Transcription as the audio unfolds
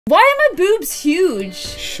Why are my boobs huge?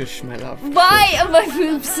 Shush, my love. Why are my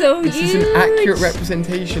boobs so huge? This is an accurate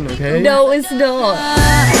representation, okay? No, it's not.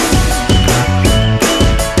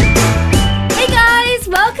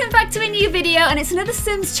 Welcome back to a new video, and it's another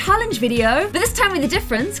Sims challenge video, but this time with a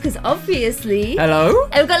difference, because obviously... Hello?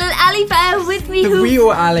 I've got little Ali bear with me. The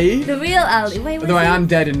real Ali. The real Ali. Wait, although I am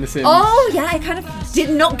dead in The Sims. Oh, yeah, I kind of did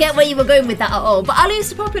not get where you were going with that at all. But Ali used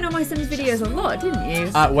to pop in on my Sims videos a lot, didn't you?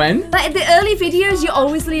 When? Like, in the early videos, you're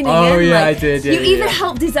always leaning in. Oh, yeah, like, I did, yeah. You even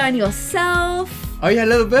helped design yourself. Oh, yeah, a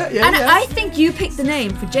little bit, yeah, And yeah. I think you picked the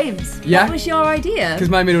name for James. Yeah. That was your idea. Because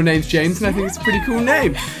my middle name's James, and I think it's a pretty cool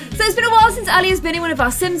name. So it's been a while since Ali has been in one of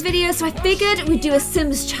our Sims videos, so I figured we'd do a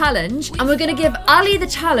Sims challenge, and we're going to give Ali the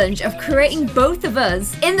challenge of creating both of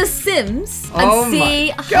us in The Sims and see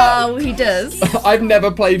how he does. I've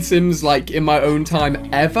never played Sims, like, in my own time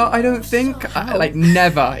ever, I don't think. Like,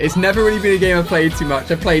 never. It's never really been a game I've played too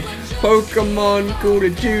much. I've played Pokemon, Call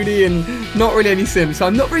of Duty, and not really any Sims, so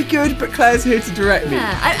I'm not very good, but Claire's here to direct me.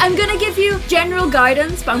 Yeah, I'm going to give you general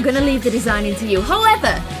guidance, but I'm going to leave the designing to you.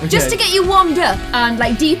 However, just to get you warmed up and,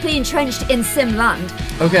 like, deeply entrenched in Sim land,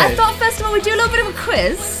 I thought first of all we'd do a little bit of a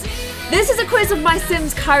quiz. This is a quiz of my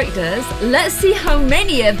Sims characters. Let's see how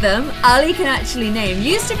many of them Ali can actually name.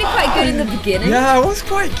 You used to be quite good in the beginning. Yeah, I was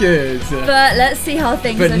quite good. But let's see how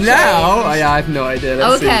things are changed. But now, I have no idea.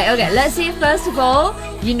 Let's see. Okay. Let's see if first of all,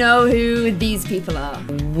 you know who these people are.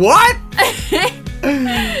 What?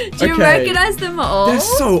 Do you recognize them at all? They're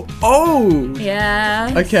so old.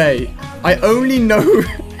 Yeah. Okay, I only know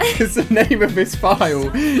because the name of this file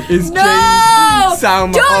is James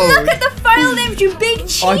Salma. Don't look at the file names, you big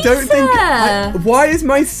cheater. I don't think. Why is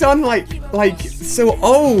my son like so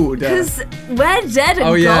old? Because we're dead and gone.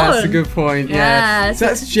 Oh yeah, that's a good point. Yeah. So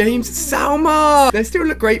that's James Salma. They still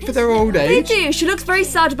look great for their old age. They do. She looks very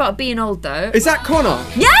sad about being old though. Is that Connor?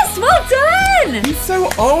 Yes, well done. He's so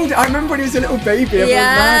old. I remember when he was a little baby. Everyone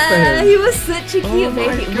laughed at him. He was such a cute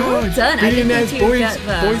baby. Well done. Billionaires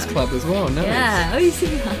Boys Club as well. Nice. Yeah. Oh, you see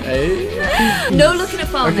that? Hey. No looking at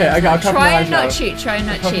phone. Okay, I'll cover my eyes now. Try and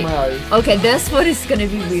not cheat. My eyes. Okay, this one is going to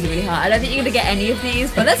be really, really hard. I don't think you're going to get any of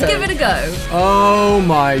these, but let's give it a go. Oh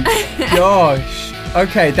my gosh.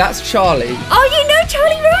 Okay, that's Charlie. Oh, you know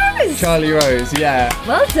Charlie Rose. Charlie Rose, yeah.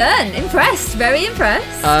 Well done. Impressed. Very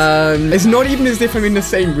impressed. It's not even as if I'm in the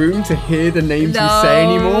same room to hear the names you say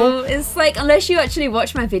anymore. It's like, unless you actually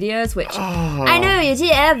watch my videos, which I know you do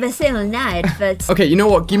every single night, but... Okay, you know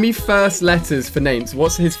what? Give me first letters for names.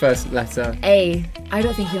 What's his first letter? A. I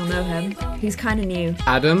don't think you'll know him. He's kind of new.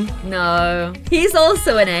 Adam? No. He's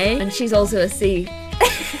also an A, and she's also a C.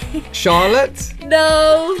 Charlotte?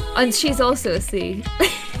 No. And she's also a C.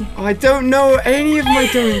 I don't know any of my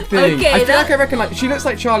don't think. Okay, I feel like I reckon she looks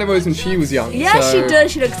like Charlie Rose when she was young. Yeah, so. she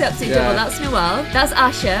does. She looks absolutely double. That's Noelle. That's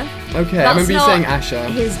Asha. Okay, I remember you saying Asha.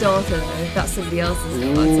 His daughter though. That's somebody else's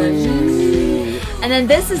daughter. And then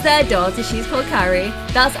this is their daughter. She's called Carrie.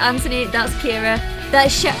 That's Anthony. That's Kira.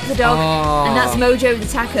 That's Shep the dog, and that's Mojo the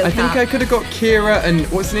taco cat. I think I could have got Kira and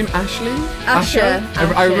what's the name? Ashley? Asha.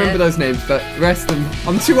 I remember those names, but the rest of them,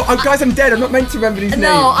 I'm too. Oh, guys, I'm dead. I'm not meant to remember these names.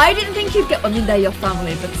 No, I didn't think you'd get. I mean, they're your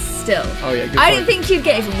family, but still. Oh yeah. Good I didn't think you'd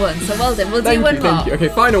get even one. So well done. We'll do one more. Thank you. Okay,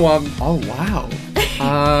 final one. Oh wow.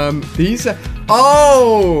 These are.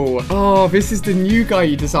 Oh, this is the new guy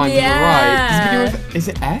you designed on the right. Does it begin with? Is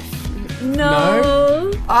it F?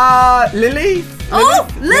 No. Lily? Oh,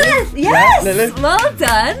 Lilith! Yes! Yeah, Lilith. Well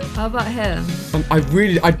done. How about him?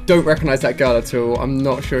 I don't recognise that girl at all. I'm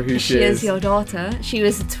not sure who she is. She is your daughter. She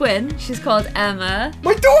was a twin. She's called Emma.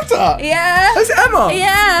 My daughter? Yeah. That's Emma?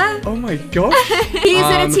 Yeah. Oh my gosh. He's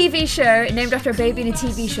in a TV show named after a baby in a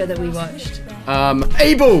TV show that we watched.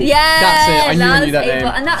 Abel. Yeah. That's it. I knew that Abel.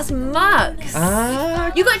 name. And that's Max.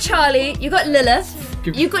 You got Charlie. You got Lilith.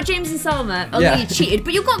 You got James and Salma, although you cheated,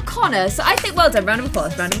 but you got Connor, so I think well done. Round of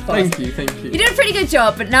applause, round of applause. Thank you. You did a pretty good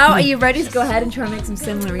job, but now are you ready to go ahead and try and make some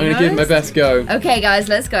similar I'm going to give it my best go. Okay, guys,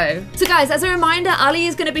 let's go. So, guys, as a reminder, Ali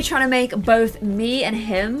is going to be trying to make both me and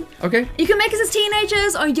him. Okay. You can make us as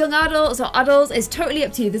teenagers or young adults or adults. It's totally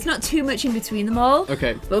up to you. There's not too much in between them all.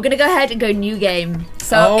 Okay. But we're going to go ahead and go new game.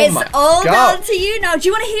 So, it's all down to you now. Do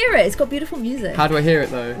you want to hear it? It's got beautiful music. How do I hear it,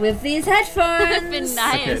 though? With these headphones.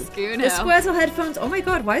 Nice. Okay. The Squirtle headphones. Oh my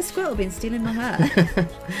god, why is Squirtle been stealing my hair?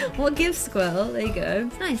 What gives Squirtle? There you go.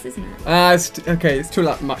 It's nice, isn't it? Okay, it's too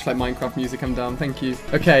much like Minecraft music. I'm done. Thank you.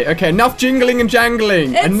 Okay, enough jingling and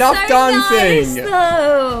jangling. It's enough so dancing. Nice,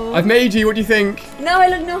 though. I've made you. What do you think? No, I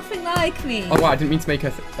look nothing like me. Oh wow, I didn't mean to make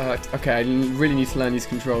a. Okay, I really need to learn these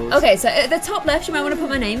controls. Okay, so at the top left, you might want to put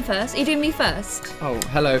my name first. Are you doing me first? Oh,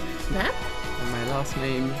 hello. There. And my last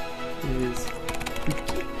name is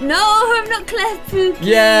Pookie. No, I'm not Claire Pookie.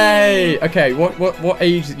 Yay! Okay, what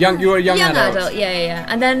age? You're a young adult. Yeah.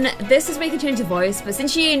 And then this is where you can change the voice, but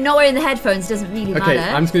since you're not wearing the headphones, it doesn't really matter. Okay,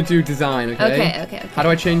 I'm just gonna do design. Okay. How do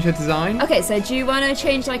I change her design? Okay, so do you want to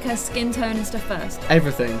change like her skin tone and stuff first?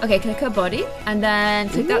 Everything. Okay, click her body, and then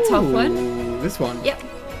click that top one. This one. Yep.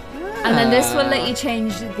 And then this will let you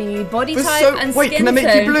change the body type and skin wait, can I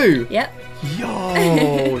make you blue? Yep.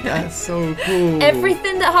 Yo, that's so cool.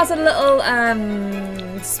 Everything that has a little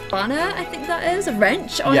spanner, I think that is, a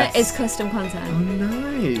wrench on it, is custom content. Oh,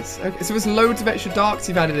 nice. Okay, so there's loads of extra darks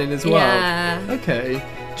you've added in as well. Yeah. Okay.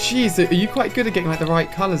 Jeez, are you quite good at getting like the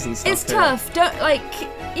right colours and stuff? It's tough. Don't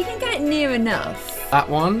you can get it near enough. That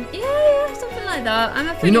one? Yeah, something like that. I'm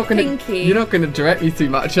a pretty pinky. You're not gonna direct me too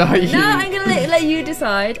much, are you? No, I'm gonna let you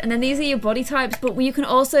decide. And then these are your body types, but you can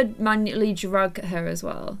also manually drag her as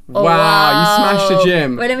well. Oh, wow, you smashed the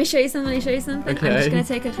gym. Wait, let me show you something. Okay. I'm just gonna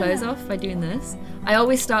take her clothes off by doing this. I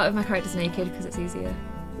always start with my characters naked because it's easier.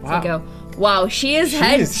 Wow. So go. Wow, she is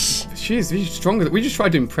hench. She's stronger. We just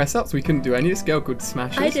tried doing press ups. We couldn't do any. This girl could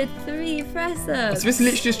smash us. I did 3 press ups. So this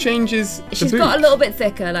literally just changes. She's got a little bit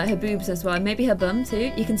thicker, like her boobs as well. Maybe her bum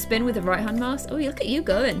too. You can spin with the right hand mouse. Oh, look at you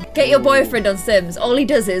going. Get your boyfriend on Sims. All he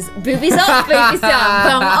does is boobies up, boobies down,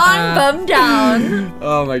 bum on, bum down.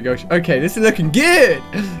 Oh my gosh. Okay, this is looking good.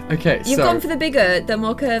 Okay, You've gone for the bigger, the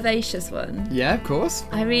more curvaceous one. Yeah, of course.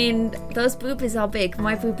 I mean, those boobies are big.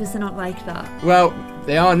 My boobies are not like that. Well,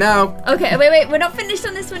 they are now. Okay, wait, we're not finished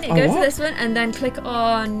on this one. You go to this one and then click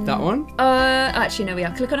on... That one? Actually, no, we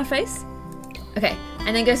are. Click on her face. Okay,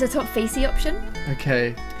 and then go to the top facey option.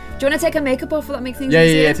 Okay. Do you want to take her makeup off? Will that make things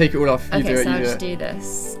easier? Yeah, take it all off. Okay, so I'll just do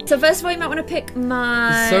this. So first of all, you might want to pick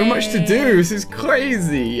my... There's so much to do. This is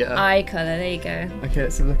crazy. Eye colour, there you go. Okay,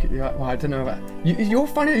 let's have a look at your eye. Well, I don't know about... You're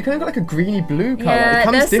funny. You kind of got like a greeny blue colour. Yeah, it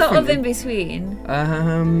comes they're sort of in between.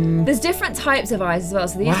 There's different types of eyes as well.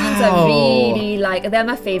 So these ones are really like... They're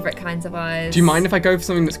my favourite kinds of eyes. Do you mind if I go for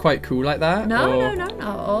something that's quite cool like that? No, not at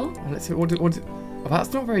all. Let's see, oh,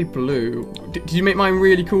 that's not very blue. Did you make mine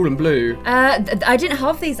really cool and blue? I didn't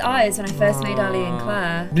have these eyes when I first made Ali and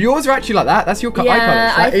Claire. Yours are actually like that. That's your eye colour.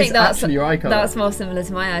 Yeah, I think that's actually your eye colour. That's more similar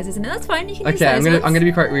to my eyes, isn't it? That's fine. You can use Okay, those I'm gonna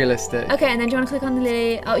be quite realistic. Okay, and then do you want to click on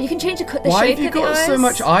the? Oh, you can change the shape of the eyes. Why have you got so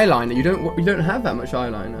much eyeliner? You don't have that much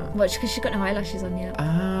eyeliner. Well, because she's got no eyelashes on yet.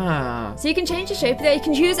 Ah. So you can change the shape there. You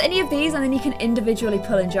can choose any of these, and then you can individually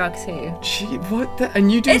pull and drag too. Gee, what the?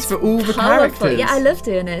 And you do this for all the characters? Yeah, I love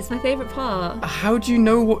doing it. It's my favourite part. How do you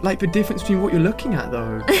know what the difference between what you're looking at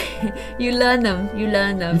though? You learn them.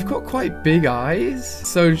 You've got quite big eyes.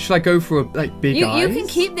 So should I go for big eyes? You can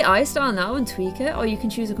keep the eye style now and tweak it, or you can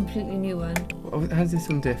choose a completely new one. How does this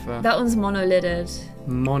one differ? That one's monolided.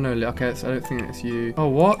 Monolid. Okay, so I don't think that's you. Oh,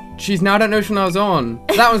 what? Jeez, now I don't know which one I was on.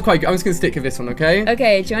 That one's quite good. I'm just gonna stick with this one, okay?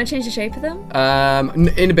 Okay. Do you want to change the shape of them?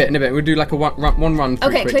 In a bit. We'll do like a one run through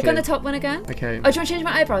Okay, quickly. click on the top one again. Okay. Oh, do you want to change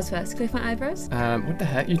my eyebrows first? Click my eyebrows. What the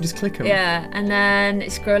heck? You can just click them. Yeah, and then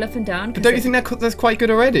scroll up and down. But don't you think that's quite good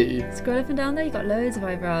already? Scroll up and down there. You got loads of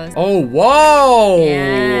eyebrows. Oh, whoa!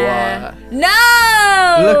 Yeah. No!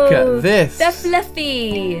 Look at this. They're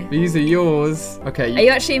fluffy. These are yours. Okay. Are you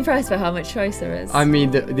actually impressed by how much choice there is? I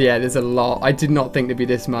mean, yeah, there's a lot. I did not think there'd be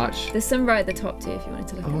this much. There's some right at the top too if you wanted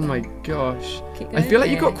to look at them. Oh my gosh. Keep I going. feel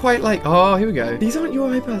like you've got quite like, oh, here we go. These aren't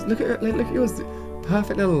your eyebrows. Look at yours.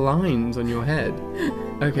 Perfect little lines on your head.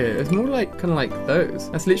 Okay, it's more like kind of like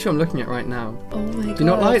those. That's literally what I'm looking at right now. Oh my god. Do you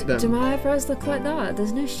not like them? Do my eyebrows look like that?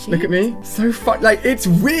 There's no shape. Look at me. So fun. Like, it's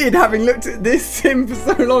weird having looked at this sim for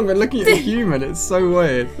so long and looking at a human. It's so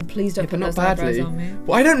weird. Please don't put not those eyebrows badly. on me.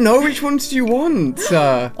 Well, I don't know which ones do you want.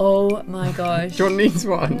 Oh my gosh. Do you want these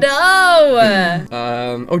ones? No!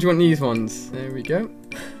 Oh, do you want these ones? There we go.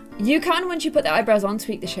 You can, once you put the eyebrows on,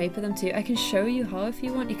 tweak the shape of them too. I can show you how if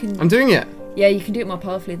you want. You can. I'm doing it. Yeah, you can do it more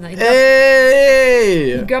powerfully than that. Hey!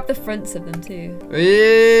 You can grab the fronts of them too.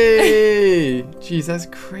 Hey! Jeez, that's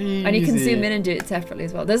crazy. And you can zoom in and do it separately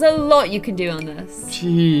as well. There's a lot you can do on this.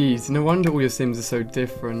 Jeez, no wonder all your Sims are so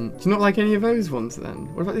different. Do you not like any of those ones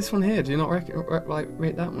then? What about this one here? Do you not rate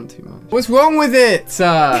that one too much? What's wrong with it?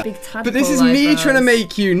 But this is me trying to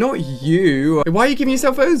make you, not you. Why are you giving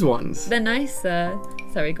yourself those ones? They're nicer.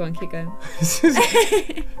 Sorry, go on, keep going.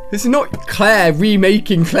 This is not Claire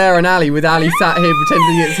remaking Clare and Ali with Ali sat here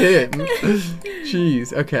pretending it's him.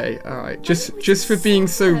 Jeez, okay, alright. Just for being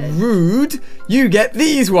so rude, you get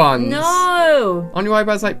these ones. No! Aren't your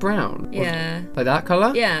eyebrows like brown? Yeah. Like that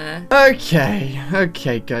colour? Yeah.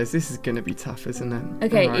 Okay, guys, this is gonna be tough, isn't it?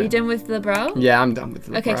 Okay, are you done with the brow? Yeah, I'm done with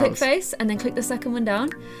the brows. Okay, click face, and then click the second one down.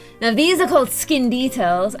 Now, these are called skin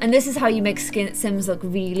details, and this is how you make Sims look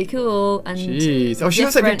really cool. And jeez. Oh, She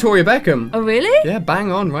looks like Victoria Beckham. Oh, really? Yeah,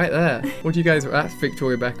 bang on right there. What do you guys... That's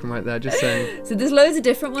Victoria Beckham right there, just saying. So there's loads of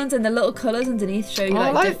different ones, and the little colours underneath show you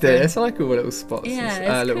I like this. I like all the little spots. Yeah,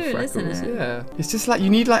 it's little cool, freckles. isn't it? Yeah. It's just like, you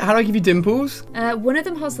need like... How do I give you dimples? One of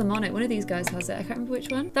them has them on it. One of these guys has it. I can't remember which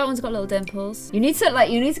one. That one's got little dimples. You need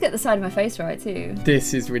to get the side of my face right too.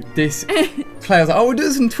 This is ridiculous. Claire's like, oh, we'll do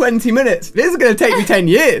this in 20 minutes. This is going to take me 10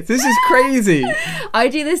 years. This is crazy. I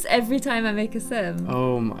do this every time I make a sim.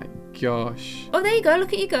 Oh my gosh. Oh, there you go.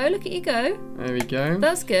 Look at you go. Look at you go. There we go.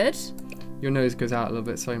 That's good. Your nose goes out a little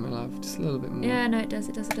bit. Sorry, my love. Just a little bit more. Yeah, no, it does.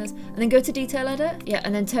 It does. It does. And then go to detail edit. Yeah,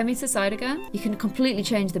 and then turn me to the side again. You can completely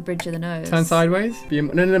change the bridge of the nose. Turn sideways.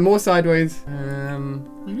 No, more sideways.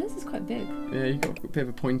 My nose is quite big. Yeah, you got a bit of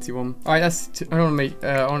a pointy one. All right, I don't want to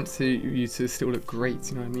I want you to still look great.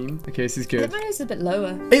 You know what I mean? Okay, this is good. I think my nose is a bit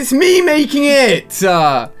lower. It's me making it.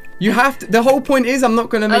 You have to. The whole point is I'm not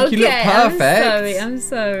gonna make you look perfect. I'm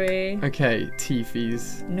sorry. Okay,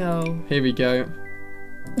 teethies. No. Here we go.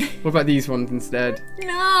 What about these ones instead?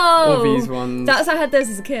 No. Or these ones? I had those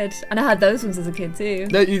as a kid, and I had those ones as a kid too.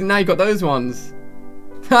 Now you got those ones.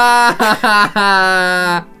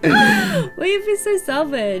 Will you be so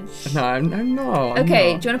savage? No, I'm not.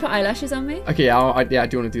 Okay, do you want to put eyelashes on me? Okay, I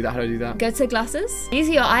do want to do that. How do I do that? Go to glasses. These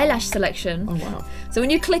are your eyelash selection. Oh, wow. So when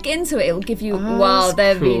you click into it, it will give you, wow,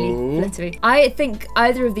 they're really glittery. I think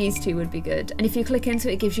either of these two would be good. And if you click into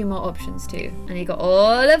it, it gives you more options too. And you got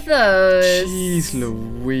all of those. Jeez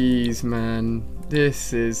Louise, man.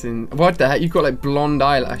 This is what the heck? You've got like blonde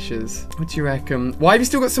eyelashes. What do you reckon? Why have you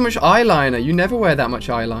still got so much eyeliner? You never wear that much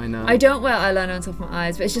eyeliner. I don't wear eyeliner on top of my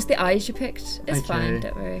eyes, but it's just the eyes you picked. It's fine,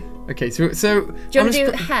 don't worry. Okay, so do you want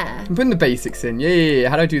to do hair? I'm putting the basics in. Yeah.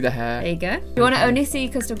 How do I do the hair? There you go. Do you want to only see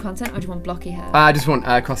custom content, or do you want blocky hair? I just want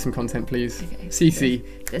custom content, please. Okay. CC.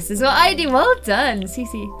 This is what I do. Well done,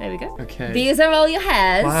 CC. There we go. Okay. These are all your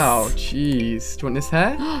hairs. Wow, jeez. Do you want this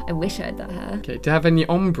hair? I wish I had that hair. Okay. Do you have any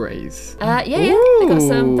ombres? Yeah. I got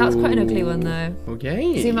some. That's quite an ugly one though.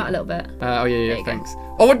 Okay. Zoom out a little bit. Oh yeah. Thanks.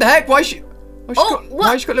 Oh, what the heck? Why has she got a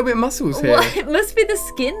little bit of muscles here? What? It must be the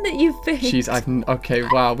skin that you've picked. Jeez, okay,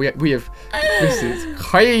 wow, we have, this is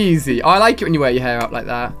crazy. I like it when you wear your hair up like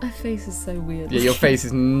that. My face is so weird. Yeah, your face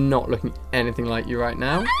is not looking anything like you right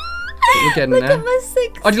now. We're getting Look there. at my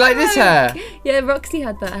six Oh, do you like this hair? Yeah, Roxy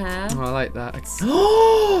had that hair. Oh, I like that.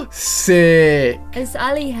 Oh, sick. It's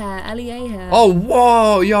Ali hair, Ali A hair. Oh,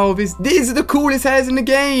 whoa, yo, these are the coolest hairs in the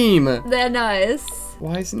game. They're nice.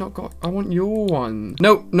 Why has it not got... I want your one.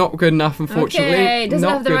 Nope, not good enough, unfortunately. Okay, it doesn't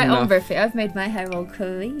not have the right enough. ombre fit. I've made my hair all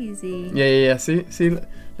crazy. Yeah. See, look,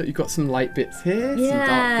 you've got some light bits here, some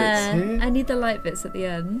dark bits here. I need the light bits at the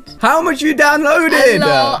end. How much you downloaded? A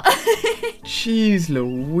lot. Jeez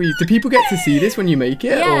Louise. Do people get to see this when you make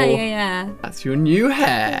it? Yeah. That's your new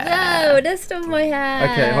hair. No, that's not my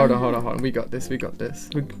hair. Okay, hold on. We got this.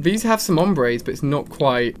 These have some ombres, but it's not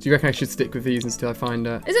quite... Do you reckon I should stick with these until I find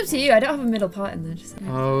it? It's up to you. I don't have a middle part in there.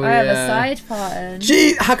 Oh, I have a side part in.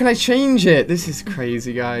 Gee, how can I change it? This is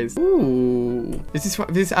crazy, guys. Ooh. Is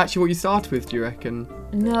this actually what you started with, do you reckon?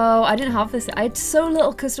 No, I didn't have this. I had so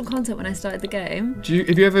little custom content when I started the game. Have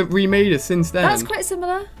you ever remade it since then? That's quite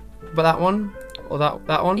similar. But that one? Or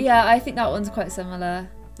that one? Yeah, I think that one's quite similar.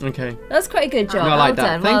 Okay. That's quite a good job. No, I like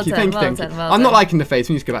that. Thank you. I'm not liking the face.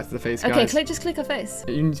 We need to go back to the face, guys. Okay, just click our face.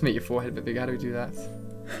 You need to make your forehead a bit bigger. How do we do that?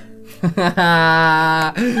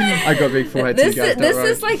 I got a big forehead too, guys. This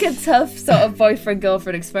is like a tough sort of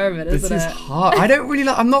boyfriend-girlfriend experiment, isn't it? This is hard.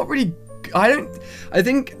 I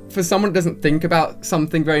think for someone that doesn't think about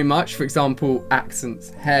something very much, for example,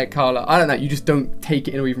 accents, hair color, I don't know, you just don't take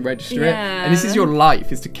it in or even register it. And this is your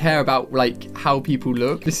life, is to care about like how people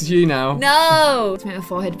look. This is you now. No! To make my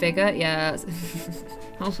forehead bigger, yeah.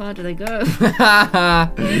 How far do they go?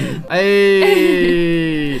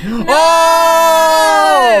 Hey! No!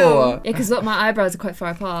 Oh! Yeah, because look, my eyebrows are quite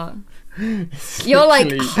far apart. You're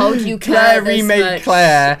like, how do you Claire remade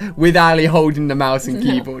Claire with Ali holding the mouse and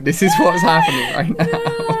keyboard. This is what's happening right now.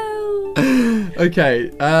 No.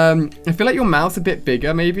 Okay, I feel like your mouth's a bit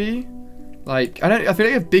bigger, maybe. Like, I feel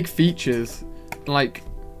like you have big features. Like,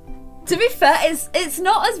 to be fair, it's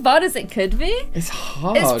not as bad as it could be. It's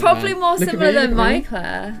hard. It's probably more similar than my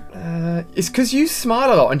Claire. It's because you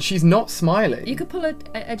smile a lot and she's not smiling. You could pull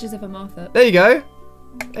edges of her mouth up. There you go.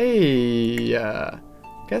 Hey,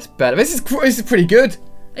 guess better. This is pretty good.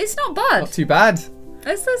 It's not bad. Not too bad.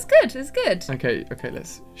 That's good. It's good. Okay.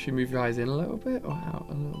 Should we move your eyes in a little bit or out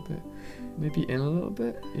a little bit? Maybe in a little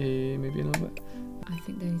bit. Yeah, maybe in a little bit. I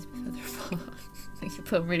think they need to be further apart. I think you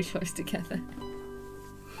put them really close together.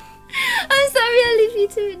 I'm sorry, I'll leave you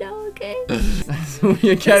to it now, okay? That's all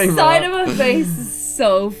you're getting. The side of my face is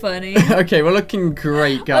so funny. Okay, we're looking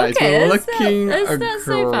great, guys. Okay, we're looking that's not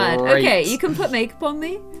so bad. great. Okay, you can put makeup on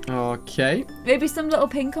me. Okay. Maybe some little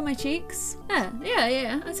pink on my cheeks.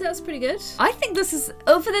 Yeah. I'd say that's pretty good. I think this is,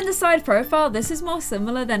 other than the side profile, this is more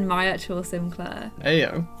similar than my actual Sim Claire.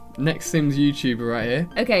 Ayo. Next Sims YouTuber right here.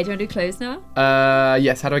 Okay, do you want to do clothes now?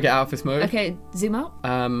 Yes. How do I get out of this mode? Okay, zoom out.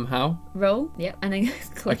 How? Roll. Yep, and then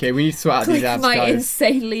click. Okay, we need to sort out these abs, my guys.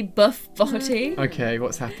 insanely buff body. Okay,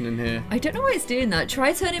 what's happening here? I don't know why it's doing that.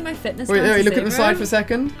 Try turning my fitness Wait, down to look at the 0. side for a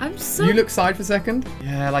second. I'm so... You look side for a second.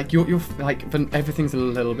 Yeah, like you're like, but everything's a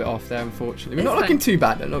little bit off there, unfortunately. We're It's not looking fine. too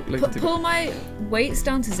bad. Looking too Pull bad. my weights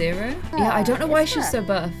down to 0. Yeah, I don't know why she's so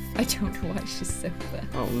buff. I don't know why she's so buff.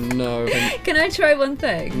 Oh no. Can I try one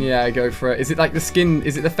thing? Yeah, go for it. Is it like the skin?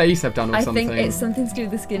 Is it the face I've done or I something? think it's something to do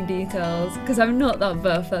with the skin details. Because I'm not that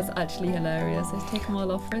buff. That's actually hilarious. Let's take them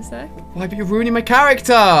all off for a sec. Why, but you're ruining my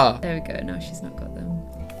character! There we go. No, she's not got them.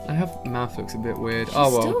 Her mouth looks a bit weird. She's Oh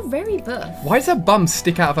well. still very buff. Why does her bum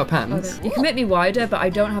stick out of her pants? You can make me wider, but I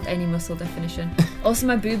don't have any muscle definition. Also,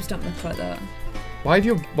 my boobs don't look like that. Why is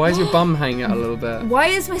your bum hanging out a little bit? Why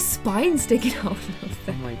is my spine sticking out a little Oh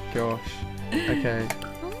bit? my gosh. Okay.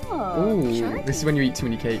 Oh, Ooh, this is when you eat too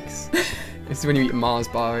many cakes. This is when you eat a Mars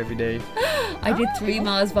bar every day. I did 3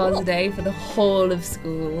 Mars bars a day for the whole of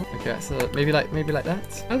school. Okay, so maybe like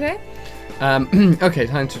that. Okay. Okay,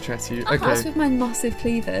 time to dress you. Okay. That's with my massive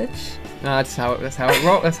cleavage. Nah, that's how it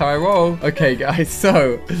roll. That's how I roll. Okay, guys.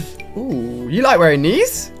 So, ooh, you like wearing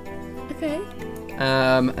these? Okay.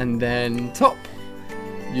 And then top.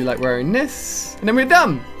 You like wearing this, and then we're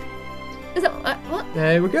done. Is that what?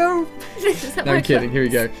 There we go. Is that No, my I'm kidding. clothes?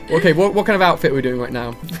 Here we go. Okay, what kind of outfit are we doing right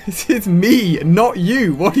now? This is me, not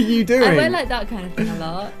you. What are you doing? I wear like that kind of thing a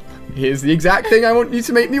lot. Here's the exact thing I want you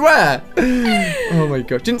to make me wear. Oh my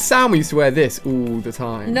god. Didn't Sam used to wear this all the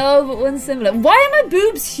time? No, but one similar. Why are my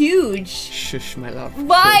boobs huge? Shush, my love.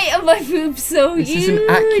 Why are my boobs so huge? This is an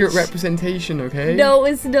accurate representation, okay? No,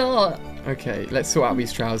 it's not. Okay, let's sort out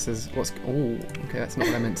these trousers. Oh, okay, that's not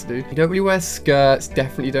what I meant to do. You don't really wear skirts,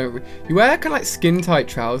 definitely don't. You wear kind of like skin tight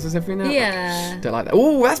trousers every now and then. Yeah. Don't like that.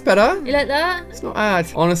 Oh, that's better. You like that? It's not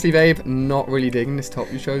bad. Honestly, babe, not really digging this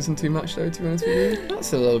top you've chosen too much, though, to be honest with you.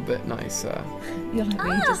 That's a little bit nicer. You're like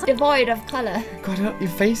me, just devoid of colour. God, your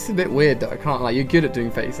face is a bit weird, though. I can't lie. You're good at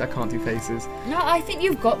doing faces. I can't do faces. No, I think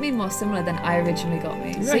you've got me more similar than I originally got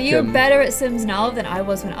me. You So you're reckon? better at Sims now than I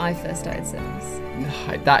was when I first started Sims.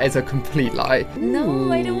 That is a complete lie.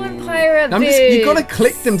 No, I don't want pirate I'm boobs. just, you gotta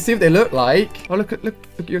click them, see what they look like. Oh, look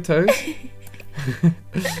at your toes.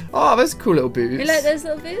 Oh, those cool little boots. You like those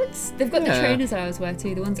little boots? They've got the Yeah. trainers I always wear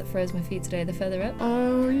too, the ones that froze my feet today, they're further up.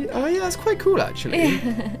 Oh, yeah, that's quite cool actually.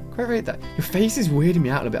 Quite right that. Your face is weirding me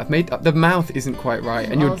out a little bit. I've made the mouth isn't quite right,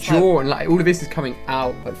 and your Oh, it's like- jaw and like all of this is coming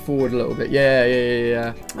out like forward a little bit.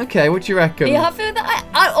 Yeah. Okay, what do you reckon? Are you happy with that?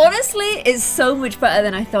 I honestly, it's so much better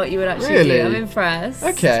than I thought you would actually Really? do. I'm impressed.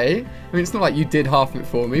 Okay. I mean, it's not like you did half of it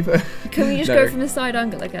for me, but Can we just No. go from the side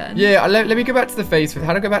angle again? Yeah, let me go back to the face.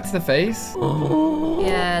 How do I go back to the face?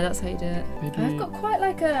 Yeah, that's how you do it. Maybe- I've got quite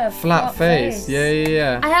like a Flat face.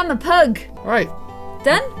 Yeah. I am a pug. All right,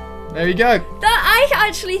 Done? there we go. That I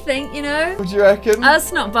actually think, you know, What do you reckon?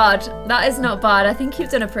 that's not bad. That is not bad. I think you've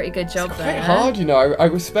done a pretty good job Quite there. hard, you know. I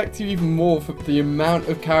respect you even more for the amount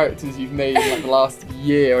of characters you've made in like the last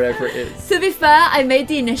year or whatever it is. To be fair, I made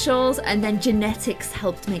the initials and then genetics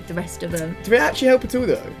helped make the rest of them. Do it actually help at all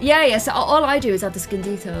though? Yeah, so all I do is add the skin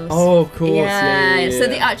details. Oh, of course. Yeah, so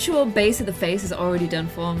the yeah. actual base of the face is already done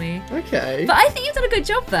for me. Okay. But I think you've done a good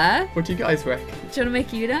job there. What do you guys reckon? Do you want to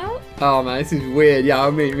make you now? Oh man, this is weird. Yeah,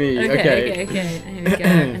 I'll make me. Okay. Here we go.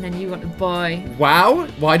 And then you want a boy. Wow.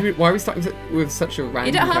 Why are we starting with such a random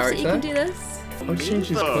You don't have character? to, you can do this. I'll change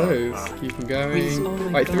his clothes. Keep him going. Oh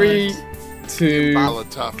my Right, God. 3, 2,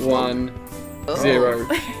 Molotov. 1, 0.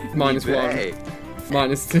 Minus 1.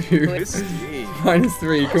 Minus 2. Minus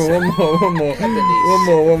 3. Come on, one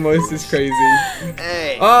more. One more. This is crazy.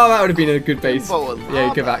 Hey. Oh, that would have been a good base. Kimbo and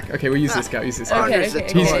Yeah, go lava. back. Okay, we'll use this guy. Okay.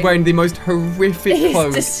 He's wearing the most horrific He's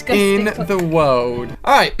clothes disgusting in the world.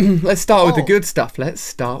 Alright, let's start with the Oh. good stuff. Let's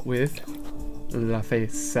start with La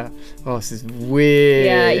Face. Oh, this is weird.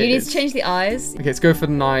 Yeah, you need to change the eyes. Okay, let's go for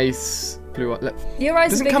the nice blue eye. Your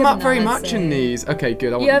eyes Doesn't are come bigger up than very ours, much in so- these. Okay,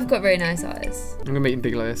 good. You have got very nice eyes. I'm gonna make them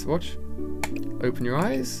big like this. Watch. Open your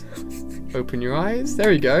eyes. Open your eyes. There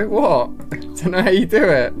we go. What? Don't know how you do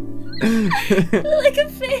it. Like a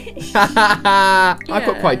fish. I've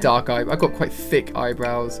got quite dark eyebrows. I've got quite thick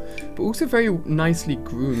eyebrows, but also very nicely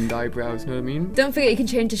groomed eyebrows. You know what I mean? Don't forget you can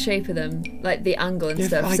change the shape of them, like the angle and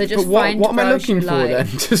stuff. Like, so just but find what am I brows looking you for like. then?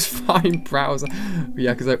 Just find brows.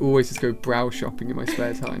 Yeah, because I always just go brow shopping in my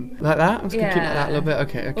spare time. Like that? I'm just gonna keep like that a little bit.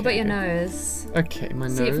 Okay. What about your nose? Okay, my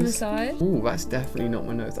nose. See it from the side? Oh, that's definitely not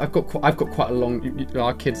my nose. I've got quite a long.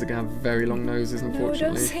 Our kids are gonna have very long noses, unfortunately.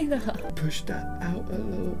 No, don't say that. Push that out a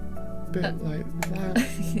little bit like that.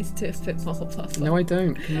 You need to do a bit more puff. No, I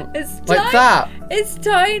don't. Come on. It's like tiny. that. It's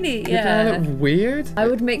tiny. Yeah. Doesn't that look weird? I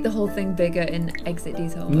would make the whole thing bigger in exit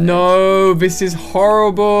detail mode. No, this is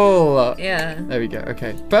horrible. Yeah. There we go.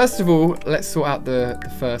 Okay. First of all, let's sort out the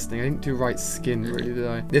first thing. I didn't do right skin, really, did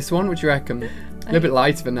I? This one, what do you reckon? A little bit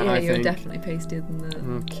lighter than that, I think. Yeah, you're definitely pastier than that.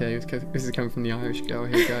 Okay, this is coming from the Irish girl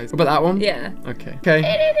here, guys. What about that one? Yeah. Okay.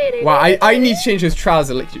 Okay. Wow, I need to change those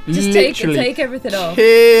trousers. Just literally take everything off.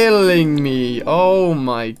 Killing me. Oh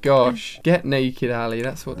my gosh. Get naked, Ali.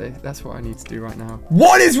 That's what I need to do right now.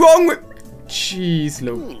 What is wrong with? Jeez,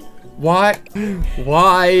 look. Why?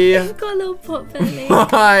 I've got a little pot belly.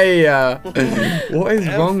 Why? What is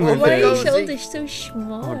wrong with Why are your it? shoulders so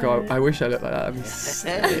small? Oh god, I wish I looked like that. That'd be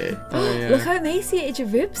sick. Oh, yeah. Look how emaciated your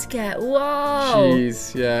ribs get. Wow.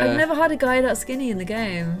 Jeez, yeah. I've never had a guy that skinny in the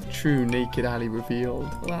game. True naked Ali revealed.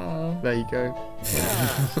 Wow. There you go.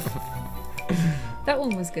 That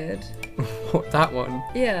one was good. What, that one?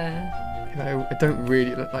 Yeah. I don't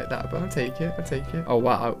really look like that, but I'll take it. I'll take it. Oh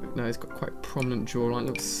wow, no, it's got quite prominent jawline.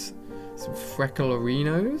 Looks some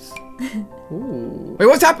freckle-orinos. Ooh. Wait,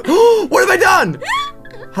 what's happened? What have I done?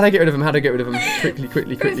 How do I get rid of him? How do I get rid of him? Quickly.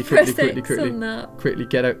 Quickly, get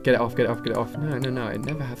it off. No, I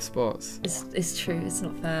never have spots. It's true, it's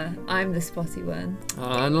not fair. I'm the spotty one.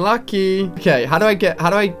 Unlucky. Okay, how do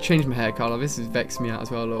I change my hair color? This has vexed me out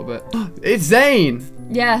as well a little bit. It's Zane!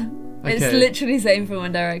 Yeah. Okay. It's literally same from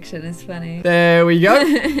One Direction. It's funny. There we go.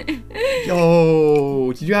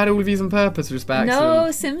 Yo, did you add all of these on purpose or just by accident? No,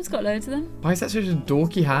 Sim's got loads of them. Why is that such a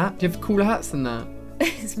dorky hat? Do you have cooler hats than that?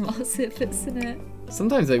 It's massive, isn't it?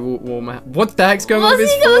 Sometimes they wore my hat. What the heck's going on with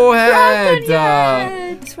What's his he got forehead?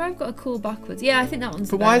 I swear I've got a cool backwards. Yeah, I think that one's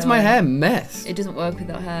But why is my hair messed? It doesn't work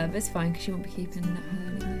without hair, but it's fine because you won't be keeping that hair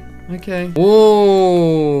anyway. Okay.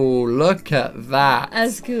 Oh, look at that.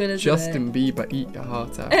 As cool as Justin Bieber, eat your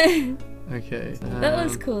heart out. Okay. That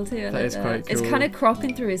was cool too. That is quite cool. It's kind of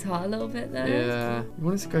cropping through his heart a little bit though. Yeah. You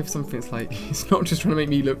want us to go for something that's like, it's not just trying to make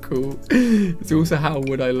me look cool. It's also how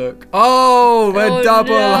would I look. Oh, we're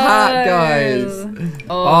double hat, guys.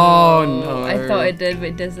 Oh no. I thought it did, but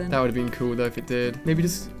it doesn't. That would have been cool though if it did. Maybe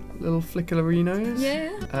just little flickerinos.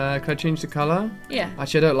 Yeah. Can I change the colour? Yeah.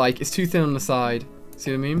 Actually, I don't like. It's too thin on the side.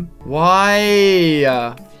 See what I mean? Why?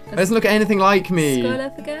 It doesn't look anything like me. Scroll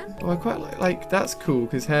up again. Oh, I quite like that's cool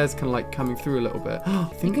because hair's kind of like coming through a little bit.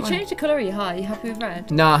 You can change the colour of your hat. Are you happy with red?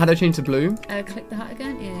 Nah, how do I change to blue? Click the hat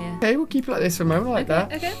again. Yeah. Okay, we'll keep it like this for a moment. I like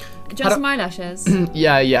that. Okay. Do you have some eyelashes?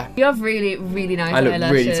 Yeah. You have really, really nice eyelashes. I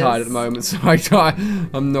look really tired at the moment, so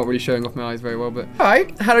I'm not really showing off my eyes very well. But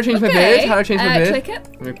alright, how do I change my beard? How do I change my beard? Click it.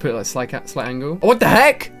 I'm gonna put it like slight angle. Oh, what the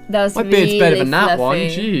heck? That's my beard's better than that one.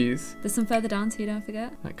 fluffy. Jeez. There's some further down so you don't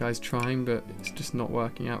forget. That guy's trying, but it's just not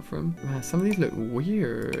working out for him. Man, some of these look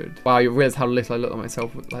weird. Wow, you realise how little I look at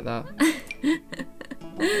myself like that.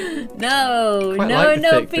 No,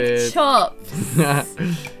 big chops.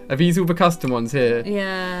 Are these all the custom ones here?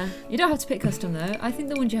 Yeah. You don't have to pick custom though. I think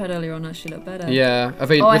the ones you had earlier on actually look better. Yeah.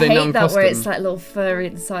 Were I they hate non-custom? that where it's like little furry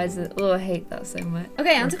at the sides. I hate that so much.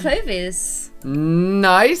 Okay, on to Clovis.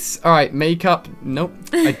 Nice. All right, makeup. Nope.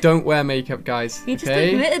 I don't wear makeup, guys. He just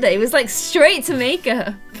admitted it. He was like straight to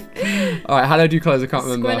makeup. All right, how do I do clothes? I can't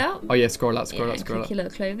remember. Scroll out. Oh yeah, scroll out. Scroll out. Click your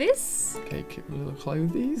little Clovis. Okay, little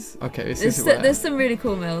clothes. Okay, there's some really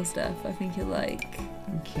cool male stuff. I think you'll like.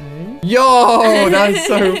 Okay. Yo, that's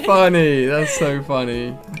so funny. That's so funny.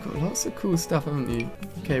 I've got lots of cool stuff, haven't you?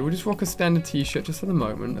 Okay, we'll just rock a standard t-shirt just for the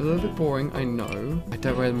moment. A little bit boring, I know. I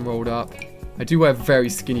don't wear them rolled up. I do wear very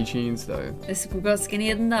skinny jeans though. We've got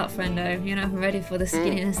skinnier than that, friendo. You're not even ready for the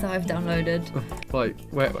skinniness that I've downloaded. Like,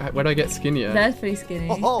 where do I get skinnier? They're pretty skinny.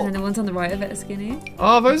 Oh. And then the ones on the right of it are skinny.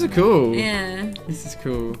 Oh, those are cool. Yeah. This is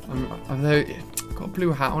cool. I've got a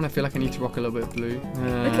blue hat on. I feel like I need to rock a little bit of blue.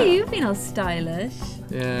 Look at you being all stylish.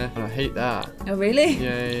 Yeah, and I hate that. Oh, really?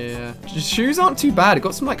 Yeah. Shoes aren't too bad. I've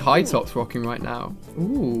got some like high tops rocking right now.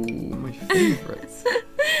 Ooh, my favourites.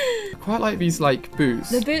 I quite like these like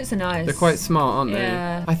boots. The boots are nice. They're quite smart, aren't they?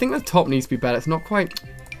 Yeah. I think the top needs to be better. It's not quite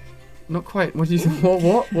Not quite. What are you?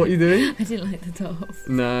 What are you doing? I didn't like the top.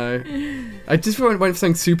 No. I just went for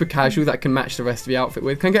something super casual that I can match the rest of the outfit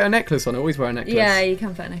with. Can I get a necklace on? I always wear a necklace. Yeah, you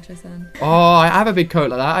can put a necklace on. Oh, I have a big coat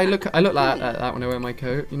like that. I look like that when I wear my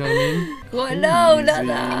coat. You know what I mean? What? No, not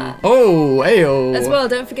that. Oh, ayo. As well,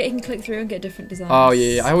 don't forget you can click through and get different designs. Oh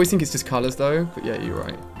yeah. I always think it's just colours though. But yeah, you're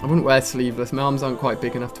right. I wouldn't wear sleeveless. My arms aren't quite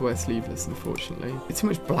big enough to wear sleeveless, unfortunately. It's too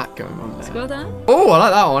much black going on there. Scroll down. Oh, I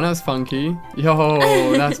like that one. That was funky.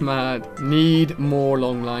 Yo, that's mad. Need more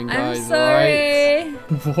long line, guys. I'm sorry.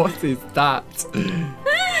 Alright? What is that?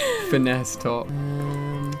 Finesse top.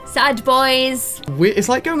 Sad boys. It's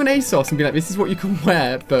like going on ASOS and being like, this is what you can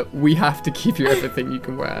wear, but we have to give you everything you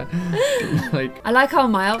can wear. Like, I like how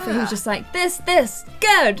my outfit was just like, this,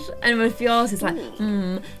 good. And with yours, it's like,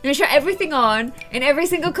 let me try everything on in every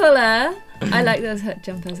single colour. I like those hood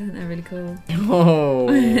jumpers. I think they're really cool. Oh,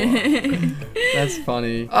 that's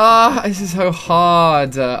funny. This is so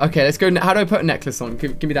hard. Okay, let's go. How do I put a necklace on?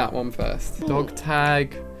 Give me that one first. Dog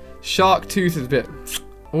tag. Shark tooth is a bit...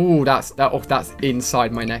 Oh, that's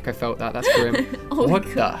inside my neck. I felt that. That's grim. What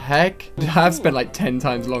the heck? I have spent like 10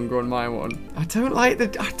 times longer on my one. I don't like the...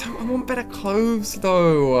 I want better clothes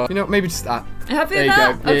though. You know, maybe just that. Happy with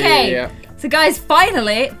that? Go. Okay. Yeah. So guys,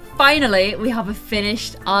 finally, we have a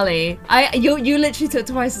finished Ali. You literally took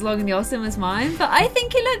twice as long in your sim as mine, but I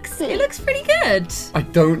think it looks pretty good. I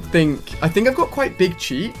think I've got quite big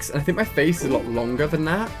cheeks, and I think my face is a lot longer than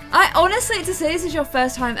that. I honestly, to say this is your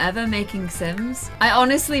first time ever making sims, I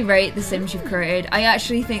honestly rate the sims you've created. I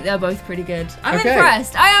actually think they're both pretty good. I'm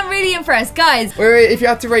impressed. I am really impressed, guys. Wait, if you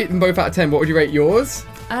had to rate them both out of 10, what would you rate yours?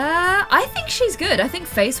 I think she's good. I think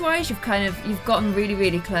face-wise, you've gotten really,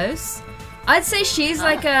 really close. I'd say she's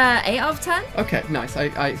like a 8 out of 10. Okay, nice. I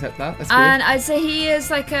accept that. That's good. And I'd say he is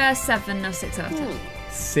like a 7 or 6 out of 10.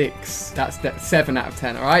 6. That's 7 out of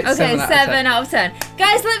 10, alright? Okay, 7 out of 10.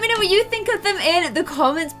 Guys, let me know what you think of them in the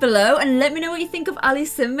comments below, and let me know what you think of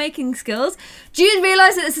Ali's sim making skills. Do you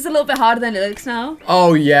realise that this is a little bit harder than it looks now?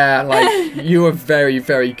 Oh yeah, like you are very,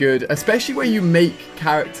 very good, especially where you make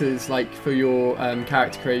characters like for your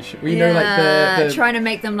character creation. Well, you know, like the trying to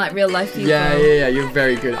make them like real life people. Yeah, you're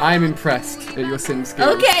very good. I am impressed at your sim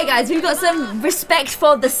skills. Okay, guys, we've got some respect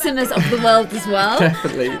for the simmers of the world as well.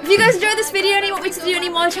 Definitely. If you guys enjoyed this video and you want me to do any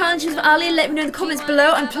more challenges with Ali, let me know in the comments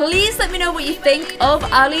below, and please let me know what you think of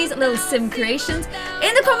Ali's little sim creations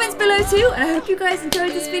in the comments below too. And I hope you guys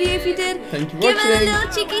enjoyed this video. If you did, thank you for give watching. it a little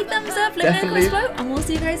cheeky thumbs up, let me know in the comments below, and we'll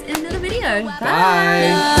see you guys in another video.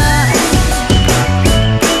 Bye.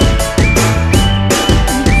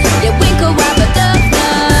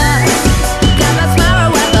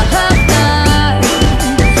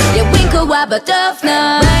 But